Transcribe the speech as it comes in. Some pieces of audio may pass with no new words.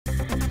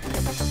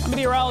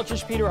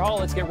meteorologist Peter Hall.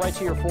 Let's get right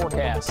to your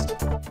forecast.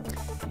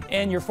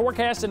 In your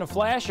forecast in a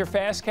flash, your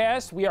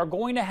fastcast, we are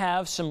going to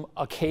have some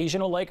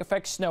occasional lake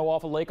effect snow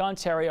off of Lake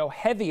Ontario,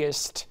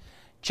 heaviest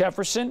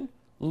Jefferson,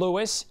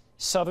 Lewis,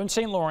 southern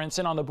St. Lawrence,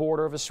 and on the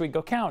border of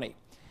Oswego County.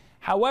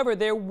 However,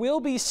 there will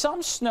be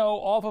some snow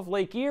off of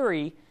Lake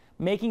Erie,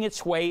 making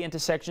its way into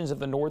sections of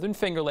the northern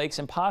Finger Lakes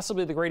and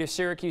possibly the greater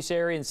Syracuse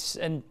area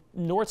and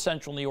north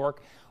central New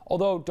York.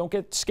 Although, don't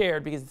get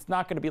scared because it's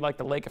not going to be like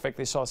the lake effect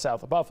they saw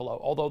south of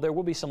Buffalo, although there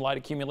will be some light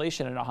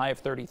accumulation and a high of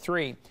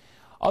 33.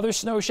 Other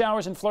snow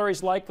showers and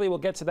flurries likely. We'll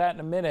get to that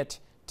in a minute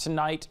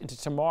tonight into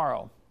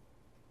tomorrow.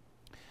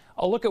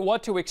 A look at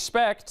what to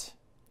expect.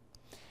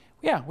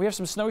 Yeah, we have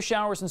some snow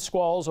showers and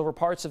squalls over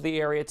parts of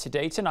the area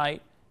today,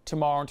 tonight,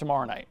 tomorrow, and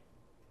tomorrow night.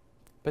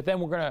 But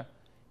then we're going to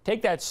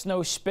take that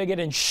snow spigot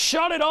and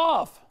shut it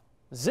off.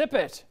 Zip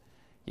it.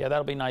 Yeah,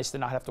 that'll be nice to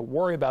not have to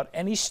worry about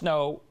any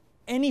snow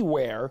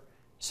anywhere.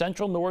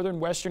 Central, northern,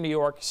 western New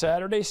York,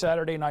 Saturday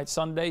night,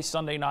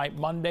 Sunday night,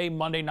 Monday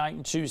night,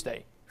 and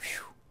Tuesday.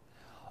 Whew.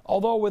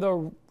 Although with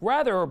a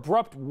rather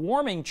abrupt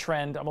warming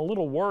trend, I'm a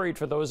little worried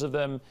for those of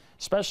them,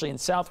 especially in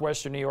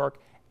southwestern New York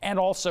and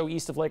also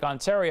east of Lake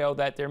Ontario,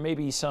 that there may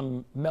be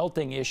some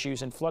melting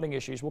issues and flooding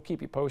issues. We'll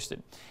keep you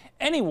posted.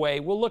 Anyway,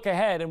 we'll look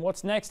ahead, and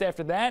what's next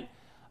after that?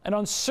 An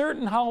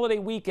uncertain holiday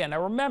weekend.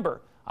 Now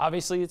remember,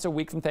 obviously it's a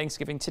week from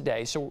Thanksgiving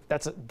today, so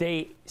that's a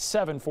day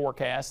 7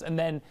 forecast, and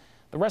then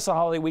the rest of the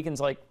holiday weekend's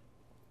like,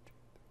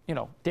 you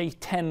know, day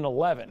 10 and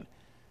 11.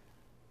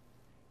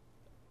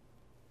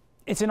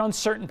 It's an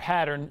uncertain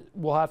pattern.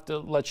 We'll have to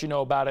let you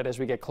know about it as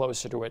we get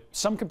closer to it.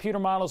 Some computer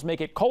models make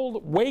it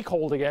cold, way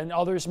cold again.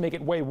 Others make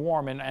it way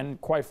warm.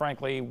 And quite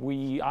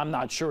frankly, I'm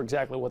not sure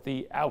exactly what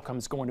the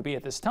outcome's going to be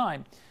at this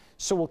time.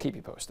 So we'll keep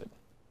you posted.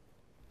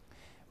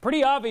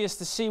 Pretty obvious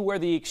to see where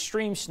the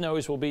extreme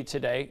snows will be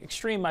today.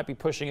 Extreme might be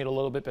pushing it a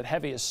little bit, but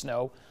heaviest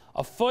snow.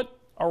 A foot,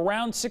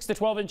 around 6 to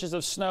 12 inches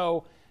of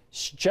snow.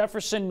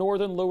 Jefferson,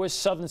 northern Lewis,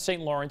 southern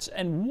St. Lawrence,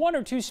 and 1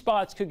 or 2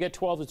 spots could get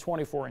 12 to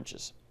 24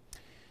 inches.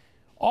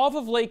 Off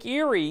of Lake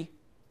Erie,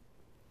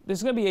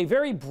 there's going to be a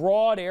very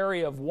broad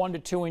area of 1 to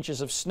 2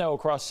 inches of snow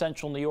across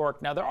central New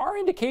York. Now, there are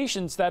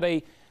indications that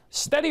a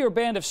steadier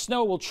band of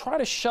snow will try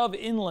to shove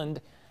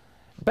inland.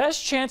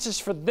 Best chances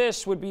for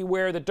this would be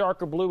where the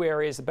darker blue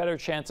area is, a better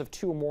chance of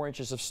 2 or more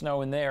inches of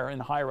snow in there in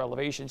higher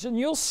elevations. And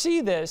you'll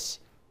see this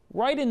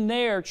right in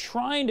there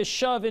trying to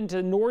shove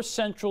into north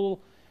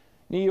central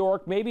New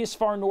York, maybe as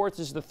far north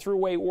as the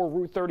Thruway or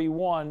Route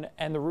 31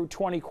 and the Route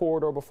 20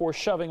 corridor before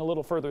shoving a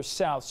little further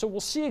south. So we'll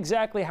see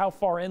exactly how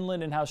far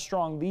inland and how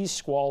strong these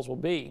squalls will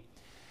be.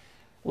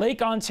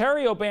 Lake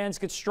Ontario bands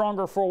get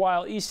stronger for a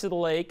while east of the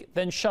lake,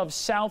 then shove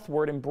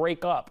southward and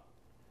break up.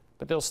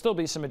 But there'll still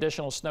be some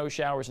additional snow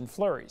showers and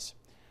flurries.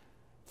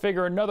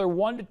 Figure another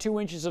 1 to 2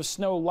 inches of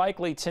snow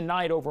likely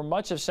tonight over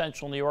much of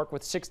central New York,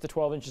 with 6 to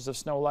 12 inches of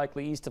snow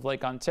likely east of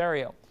Lake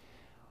Ontario.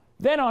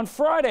 Then on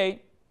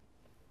Friday,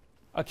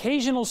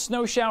 occasional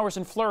snow showers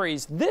and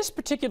flurries. This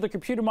particular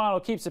computer model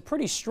keeps it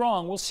pretty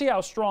strong. We'll see how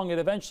strong it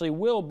eventually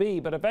will be,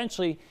 but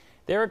eventually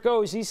there it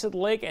goes east of the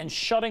lake and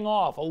shutting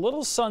off. A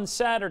little sun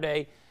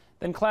Saturday,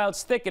 then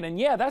clouds thicken. And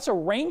yeah, that's a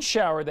rain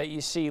shower that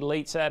you see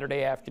late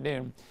Saturday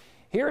afternoon.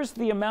 Here's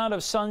the amount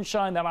of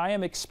sunshine that I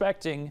am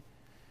expecting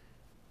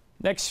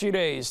next few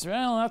days.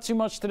 Well, not too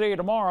much today or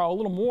tomorrow, a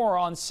little more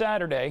on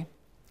Saturday.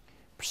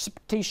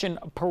 Precipitation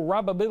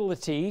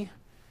probability,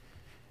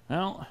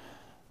 well,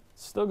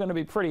 still going to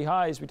be pretty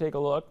high as we take a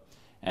look.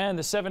 And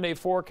the 7-day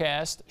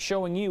forecast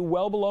showing you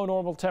well below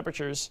normal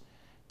temperatures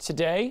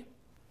today,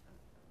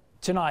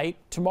 tonight,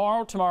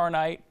 tomorrow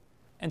night,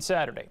 and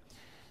Saturday.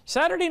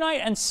 Saturday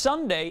night and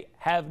Sunday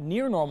have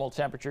near normal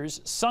temperatures.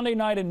 Sunday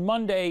night and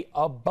Monday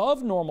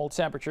above normal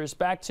temperatures,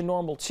 back to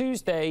normal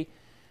Tuesday,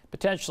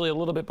 potentially a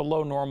little bit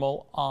below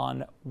normal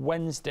on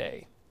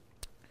Wednesday.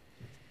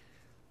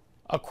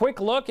 A quick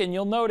look, and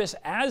you'll notice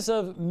as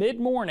of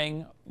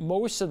mid-morning,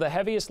 most of the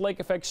heaviest lake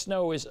effect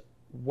snow is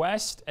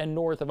west and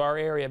north of our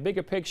area.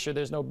 Bigger picture,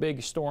 there's no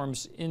big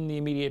storms in the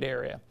immediate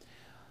area.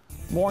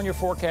 More on your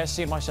forecast,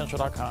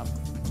 cnycentral.com.